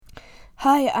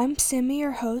Hi, I'm Sammy,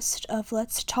 your host of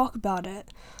Let's Talk About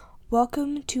It.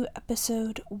 Welcome to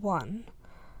episode 1.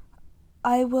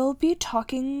 I will be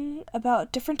talking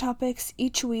about different topics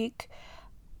each week.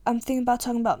 I'm thinking about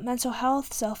talking about mental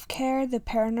health, self-care, the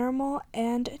paranormal,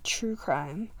 and true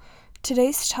crime.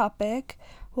 Today's topic,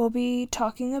 we'll be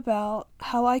talking about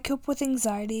how I cope with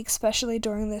anxiety, especially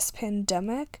during this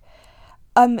pandemic.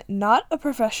 I'm not a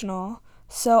professional,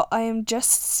 so I am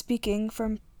just speaking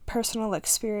from personal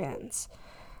experience.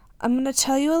 I'm going to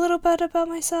tell you a little bit about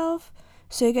myself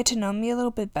so you get to know me a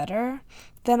little bit better.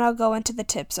 Then I'll go into the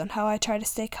tips on how I try to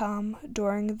stay calm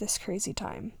during this crazy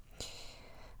time.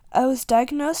 I was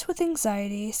diagnosed with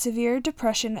anxiety, severe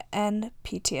depression, and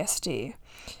PTSD.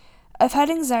 I've had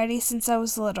anxiety since I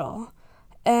was little,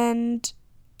 and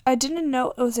I didn't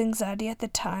know it was anxiety at the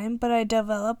time, but I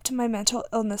developed my mental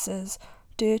illnesses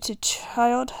due to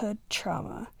childhood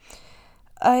trauma.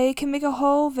 I can make a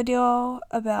whole video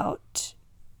about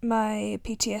my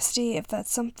PTSD if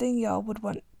that's something y'all would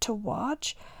want to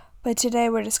watch, but today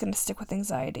we're just going to stick with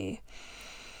anxiety.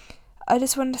 I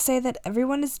just wanted to say that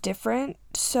everyone is different,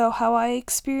 so how I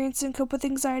experience and cope with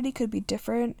anxiety could be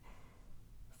different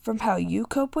from how you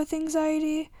cope with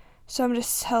anxiety, so I'm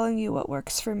just telling you what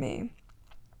works for me.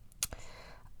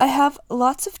 I have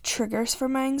lots of triggers for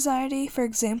my anxiety. For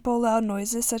example, loud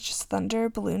noises such as thunder,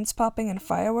 balloons popping, and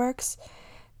fireworks.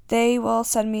 They will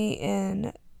send me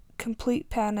in complete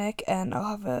panic and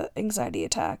I'll have an anxiety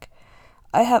attack.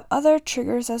 I have other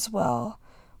triggers as well,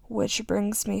 which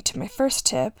brings me to my first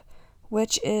tip,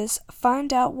 which is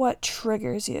find out what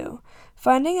triggers you.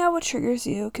 Finding out what triggers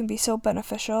you can be so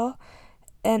beneficial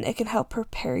and it can help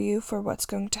prepare you for what's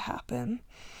going to happen.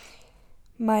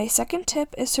 My second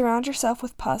tip is surround yourself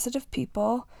with positive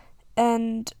people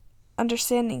and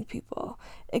understanding people.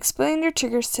 Explain your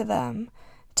triggers to them.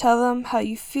 Tell them how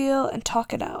you feel and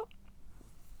talk it out.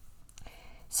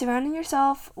 Surrounding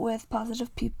yourself with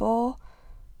positive people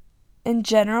in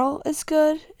general is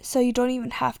good, so you don't even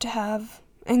have to have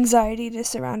anxiety to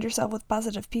surround yourself with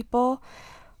positive people.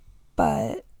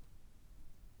 But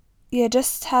yeah,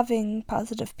 just having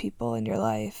positive people in your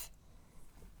life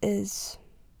is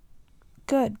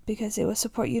good because it will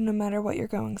support you no matter what you're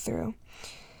going through.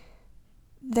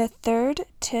 The third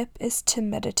tip is to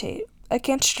meditate. I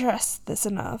can't stress this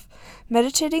enough.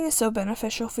 Meditating is so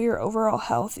beneficial for your overall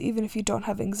health, even if you don't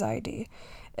have anxiety.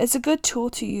 It's a good tool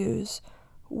to use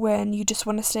when you just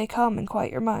want to stay calm and quiet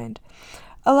your mind.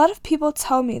 A lot of people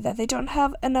tell me that they don't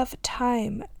have enough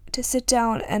time to sit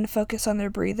down and focus on their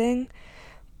breathing,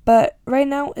 but right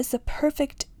now is the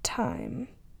perfect time.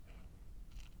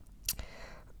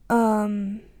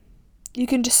 You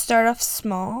can just start off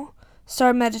small.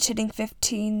 Start meditating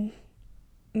 15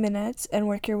 minutes and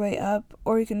work your way up,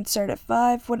 or you can start at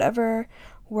 5, whatever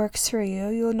works for you.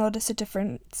 You'll notice a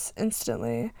difference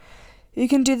instantly. You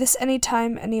can do this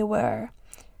anytime, anywhere.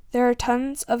 There are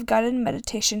tons of guided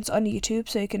meditations on YouTube,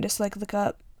 so you can just look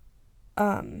up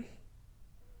guided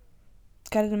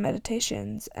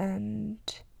meditations and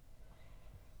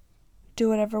do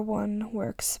whatever one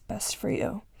works best for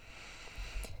you.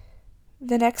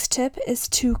 The next tip is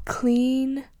to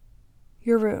clean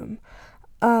your room.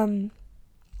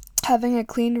 Having a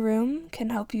clean room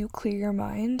can help you clear your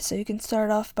mind, so you can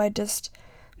start off by just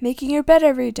making your bed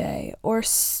every day or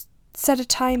set a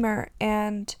timer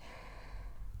and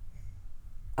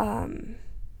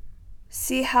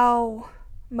see how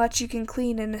much you can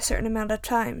clean in a certain amount of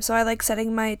time. So I like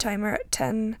setting my timer at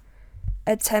 10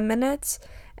 minutes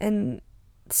and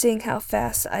seeing how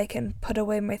fast I can put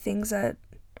away my things that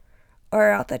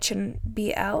are out that shouldn't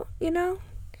be out,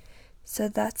 So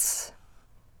that's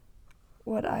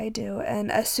what I do.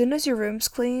 And as soon as your room's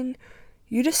clean,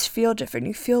 you just feel different.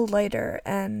 You feel lighter,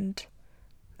 and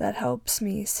that helps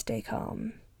me stay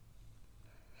calm.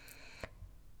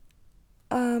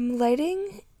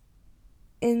 Lighting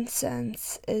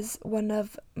incense is one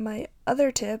of my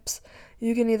other tips.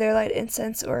 You can either light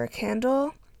incense or a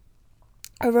candle.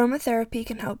 Aromatherapy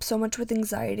can help so much with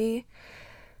anxiety.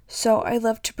 So I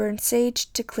love to burn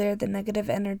sage to clear the negative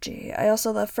energy. I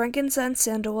also love frankincense,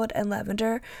 sandalwood, and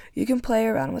lavender. You can play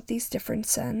around with these different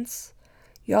scents.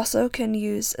 You also can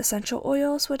use essential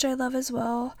oils, which I love as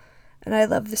well. And I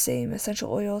love the same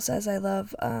essential oils as I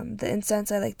love the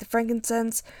incense. I like the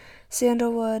frankincense,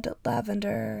 sandalwood,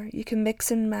 lavender. You can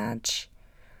mix and match.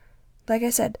 Like I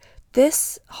said,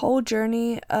 this whole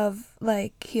journey of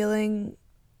healing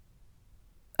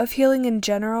in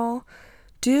general,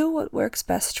 do what works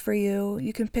best for you.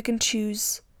 You can pick and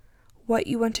choose what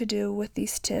you want to do with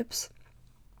these tips.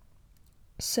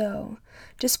 So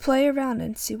just play around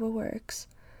and see what works.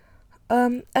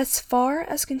 As far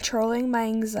as controlling my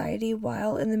anxiety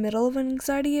while in the middle of an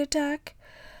anxiety attack,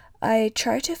 I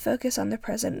try to focus on the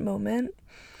present moment.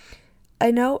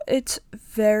 I know it's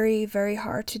very, very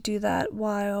hard to do that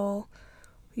while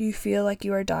you feel like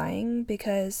you are dying,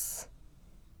 because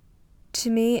to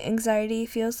me, anxiety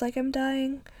feels like I'm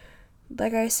dying.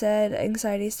 Like I said,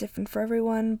 anxiety is different for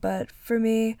everyone, but for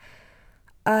me,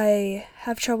 I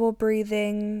have trouble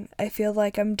breathing. I feel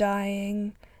like I'm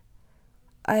dying.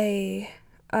 I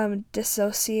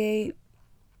dissociate.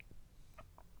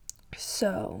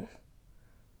 So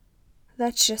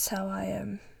that's just how I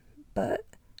am. But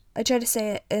I try to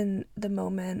say it in the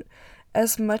moment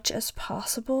as much as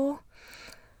possible.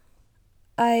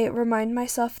 I remind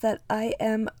myself that I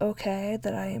am okay,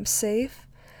 that I am safe.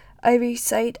 I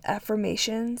recite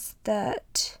affirmations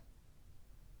that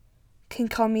can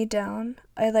calm me down.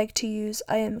 I like to use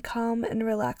 "I am calm and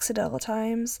relaxed" at all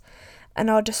times,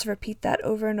 and I'll just repeat that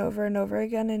over and over and over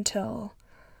again until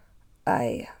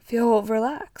I feel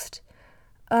relaxed.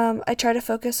 I try to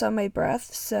focus on my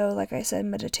breath, so like I said,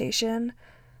 meditation.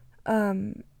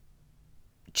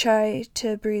 Try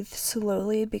to breathe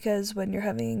slowly, because when you're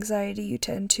having anxiety, you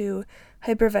tend to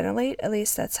hyperventilate. At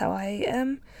least that's how I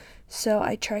am. So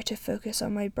I try to focus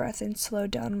on my breath and slow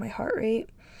down my heart rate.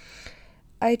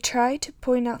 I try to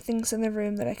point out things in the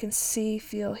room that I can see,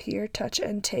 feel, hear, touch,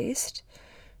 and taste.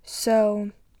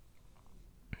 So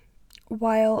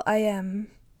while I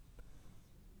am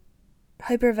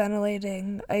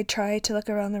hyperventilating, I try to look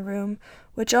around the room,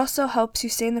 which also helps you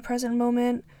stay in the present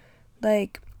moment.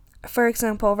 Like, for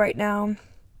example, right now,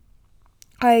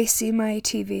 I see my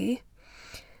TV.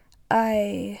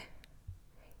 I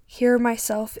hear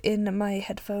myself in my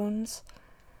headphones.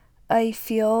 I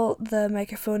feel the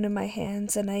microphone in my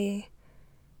hands, and I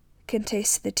can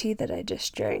taste the tea that I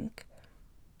just drank.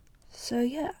 So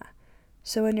yeah.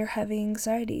 So when you're having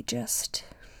anxiety, just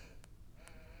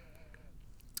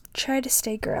try to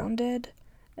stay grounded.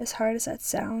 As hard as that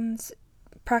sounds,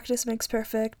 practice makes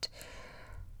perfect.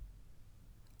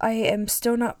 I am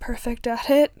still not perfect at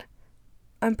it.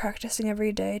 I'm practicing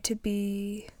every day to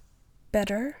be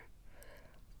better.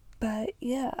 But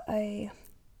yeah, I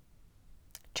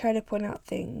try to point out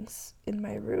things in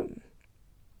my room.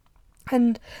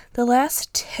 And the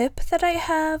last tip that I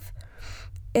have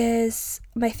is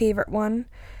my favorite one,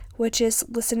 which is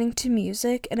listening to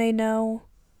music. And I know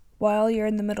while you're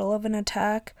in the middle of an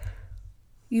attack,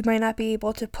 you might not be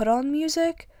able to put on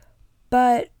music,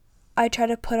 but I try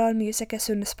to put on music as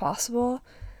soon as possible.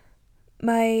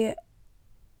 My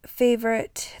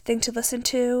favorite thing to listen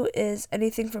to is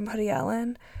anything from Woody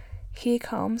Allen. He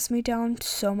calms me down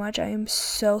so much. I am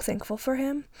so thankful for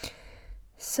him.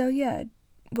 So yeah,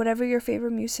 whatever your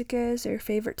favorite music is, or your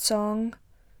favorite song,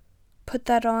 put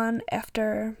that on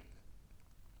after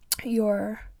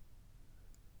your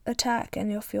attack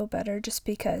and you'll feel better, just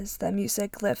because that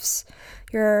music lifts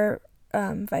your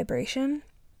vibration.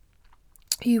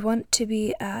 You want to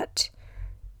be at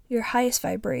your highest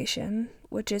vibration,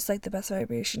 which is like the best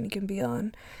vibration you can be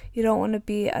on. You don't want to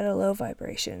be at a low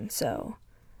vibration, so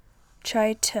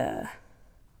try to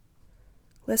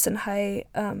listen high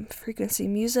frequency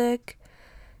music.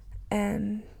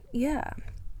 And yeah,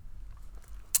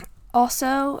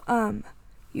 also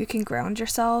you can ground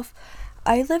yourself.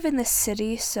 I live in the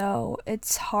city, so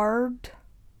it's kind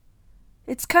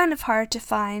of hard to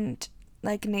find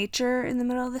like nature in the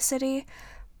middle of the city,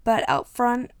 but out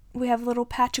front we have a little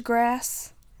patch of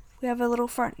grass, we have a little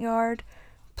front yard.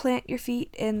 Plant your feet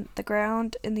in the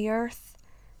ground, in the earth,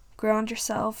 ground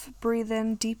yourself, breathe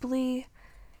in deeply,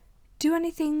 do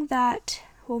anything that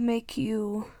will make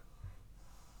you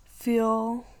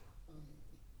feel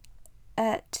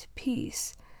at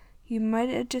peace. You might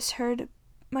have just heard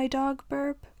my dog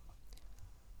burp.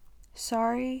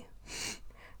 Sorry.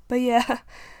 But yeah,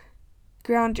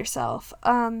 ground yourself.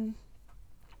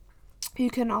 You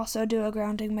can also do a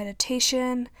grounding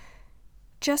meditation.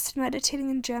 Just meditating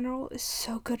in general is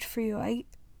so good for you.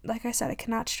 Like I said, I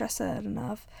cannot stress that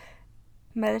enough.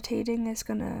 Meditating is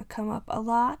going to come up a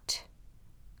lot.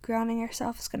 Grounding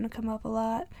yourself is going to come up a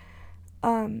lot.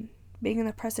 Being in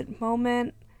the present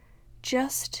moment.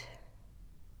 Just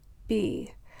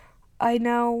be. I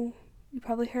know you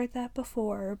probably heard that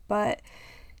before, but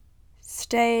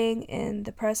staying in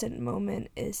the present moment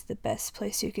is the best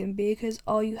place you can be, because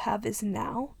all you have is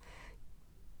now.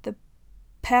 The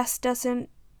past doesn't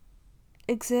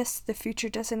exist, the future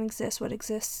doesn't exist. What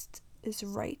exists is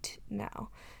right now.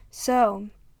 So,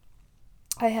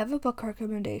 I have a book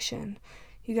recommendation.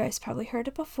 You guys probably heard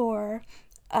it before.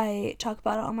 I talk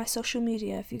about it on my social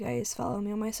media if you guys follow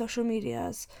me on my social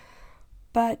medias.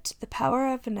 But The Power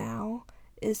of Now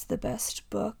is the best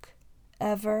book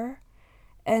ever.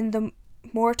 And the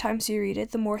more times you read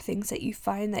it, the more things that you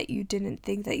find that you didn't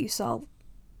think that you saw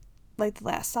like the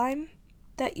last time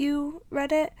that you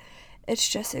read it. It's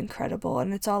just incredible,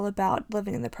 and it's all about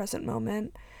living in the present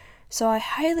moment. So I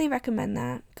highly recommend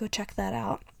that. Go check that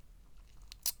out.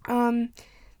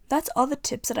 That's all the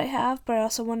tips that I have, but I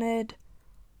also wanted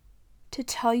to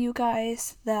tell you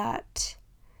guys that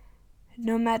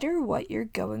no matter what you're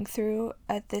going through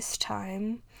at this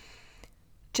time,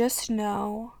 just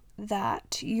know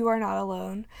that you are not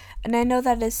alone. And I know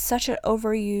that is such an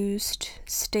overused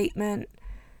statement.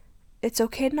 It's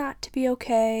okay not to be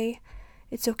okay.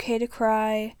 It's okay to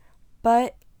cry,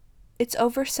 but it's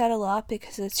oversaid a lot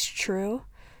because it's true.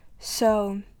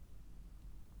 So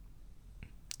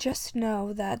just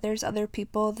know that there's other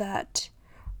people that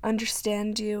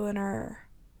understand you and are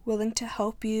willing to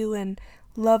help you and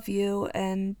love you,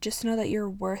 and just know that you're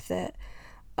worth it.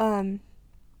 I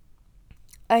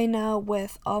know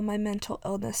with all my mental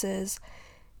illnesses,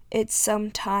 it's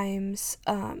sometimes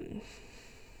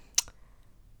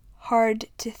hard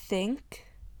to think,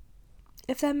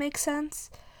 if that makes sense.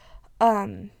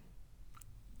 I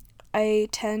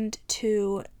tend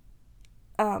to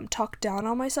talk down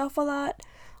on myself a lot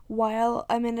while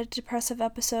I'm in a depressive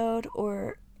episode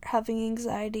or having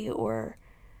anxiety or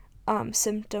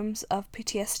symptoms of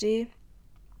PTSD.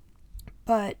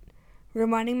 But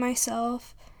reminding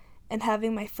myself and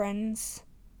having my friends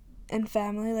and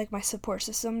family, like my support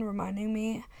system, reminding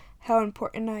me how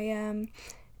important I am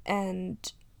and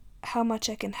how much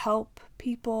I can help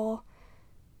people,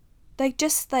 like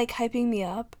just like hyping me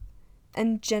up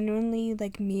and genuinely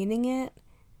like meaning it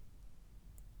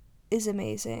is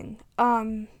amazing.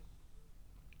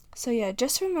 So yeah,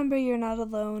 just remember you're not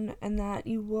alone and that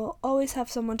you will always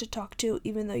have someone to talk to,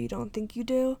 even though you don't think you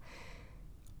do.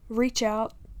 Reach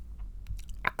out.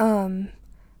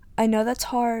 I know that's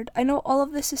hard. I know all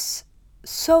of this is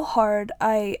so hard.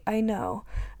 I know.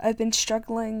 I've been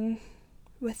struggling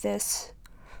with this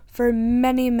for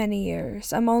many, many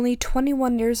years. I'm only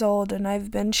 21 years old and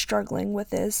I've been struggling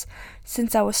with this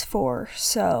since I was 4.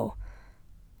 So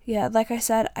yeah, like I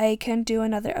said, I can do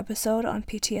another episode on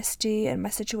PTSD and my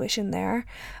situation there.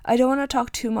 I don't want to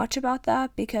talk too much about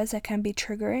that because it can be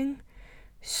triggering.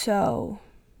 So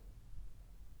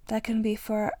that can be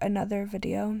for another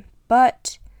video.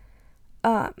 But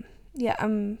yeah,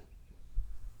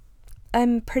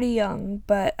 I'm pretty young,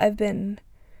 but I've been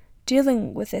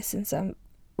dealing with this since I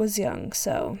was young,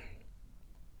 so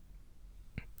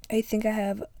I think I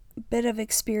have a bit of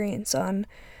experience on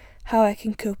how I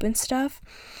can cope and stuff.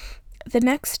 The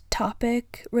next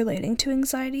topic relating to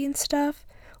anxiety and stuff,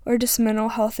 or just mental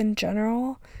health in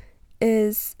general,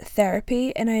 is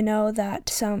therapy. And I know that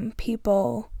some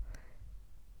people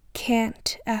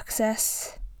can't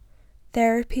access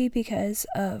therapy because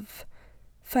of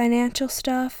financial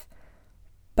stuff,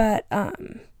 but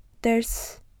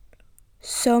there's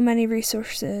so many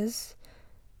resources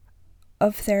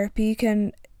of therapy. You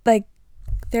can, like,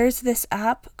 there's this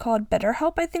app called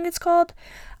BetterHelp, I think it's called.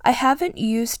 I haven't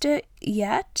used it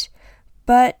yet,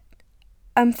 but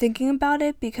I'm thinking about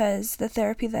it because the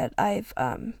therapy that I've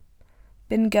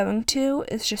been going to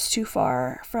is just too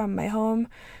far from my home,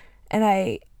 and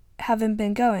I haven't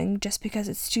been going just because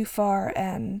it's too far,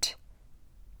 and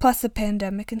plus the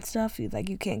pandemic and stuff, you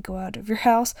can't go out of your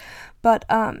house. But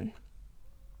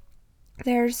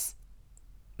there's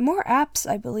more apps,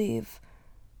 I believe,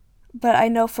 but I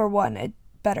know for one,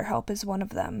 BetterHelp is one of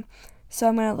them. So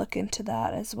I'm going to look into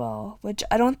that as well, which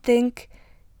I don't think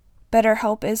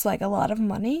BetterHelp is like a lot of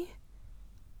money.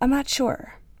 I'm not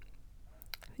sure.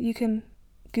 You can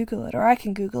Google it, or I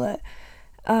can Google it.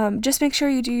 Just make sure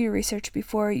you do your research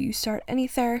before you start any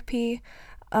therapy.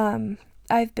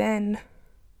 I've been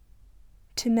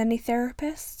to many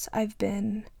therapists. I've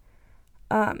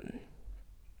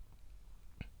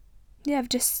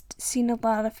just seen a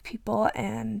lot of people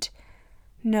and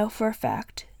know for a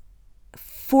fact,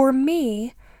 for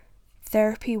me,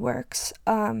 therapy works.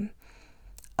 A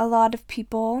lot of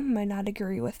people might not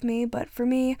agree with me, but for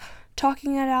me,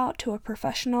 talking it out to a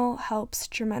professional helps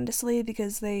tremendously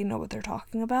because they know what they're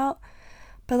talking about.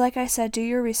 But like I said, do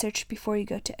your research before you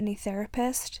go to any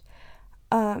therapist,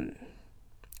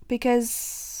 because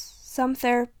some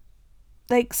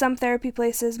therapy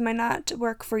places might not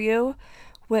work for you,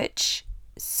 which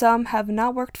some have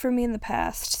not worked for me in the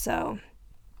past. So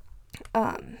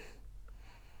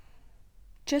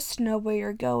just know where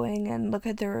you're going and look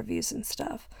at the reviews and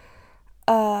stuff.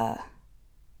 Yeah,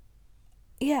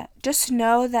 just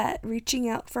know that reaching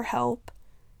out for help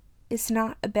is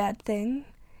not a bad thing.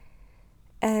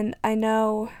 And I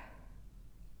know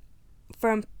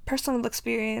from personal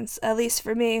experience, at least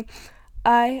for me,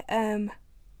 I am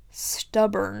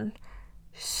stubborn.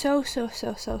 So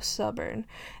stubborn.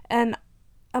 And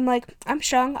I'm like, I'm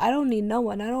strong. I don't need no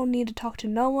one. I don't need to talk to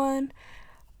no one.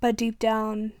 But deep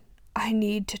down, I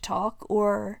need to talk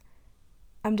or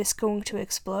I'm just going to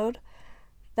explode.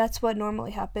 That's what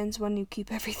normally happens when you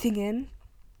keep everything in.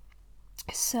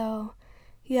 So,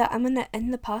 yeah, I'm going to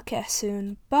end the podcast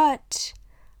soon. But,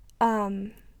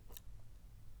 like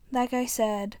I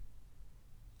said,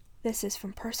 this is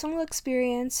from personal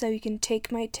experience, so you can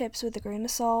take my tips with a grain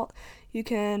of salt. You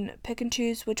can pick and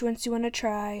choose which ones you want to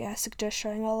try. I suggest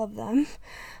trying all of them.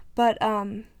 But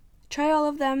try all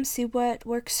of them, see what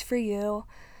works for you.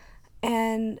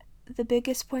 And the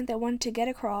biggest point that I wanted to get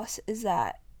across is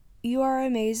that you are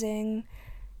amazing.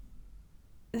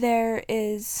 There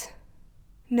is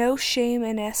no shame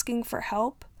in asking for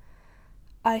help.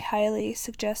 I highly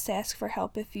suggest to ask for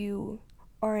help if you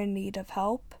are in need of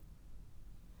help.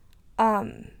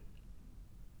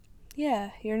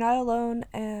 Yeah, you're not alone,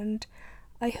 and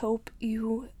I hope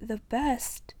you the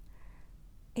best.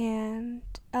 And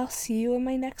I'll see you in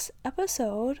my next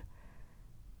episode.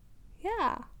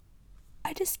 Yeah.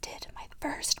 I just did my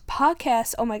first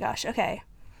podcast. Oh my gosh, okay.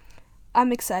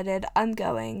 I'm excited. I'm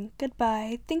going.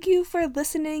 Goodbye. Thank you for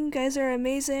listening. You guys are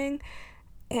amazing.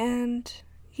 And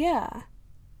yeah.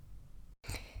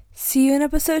 See you in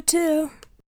episode 2.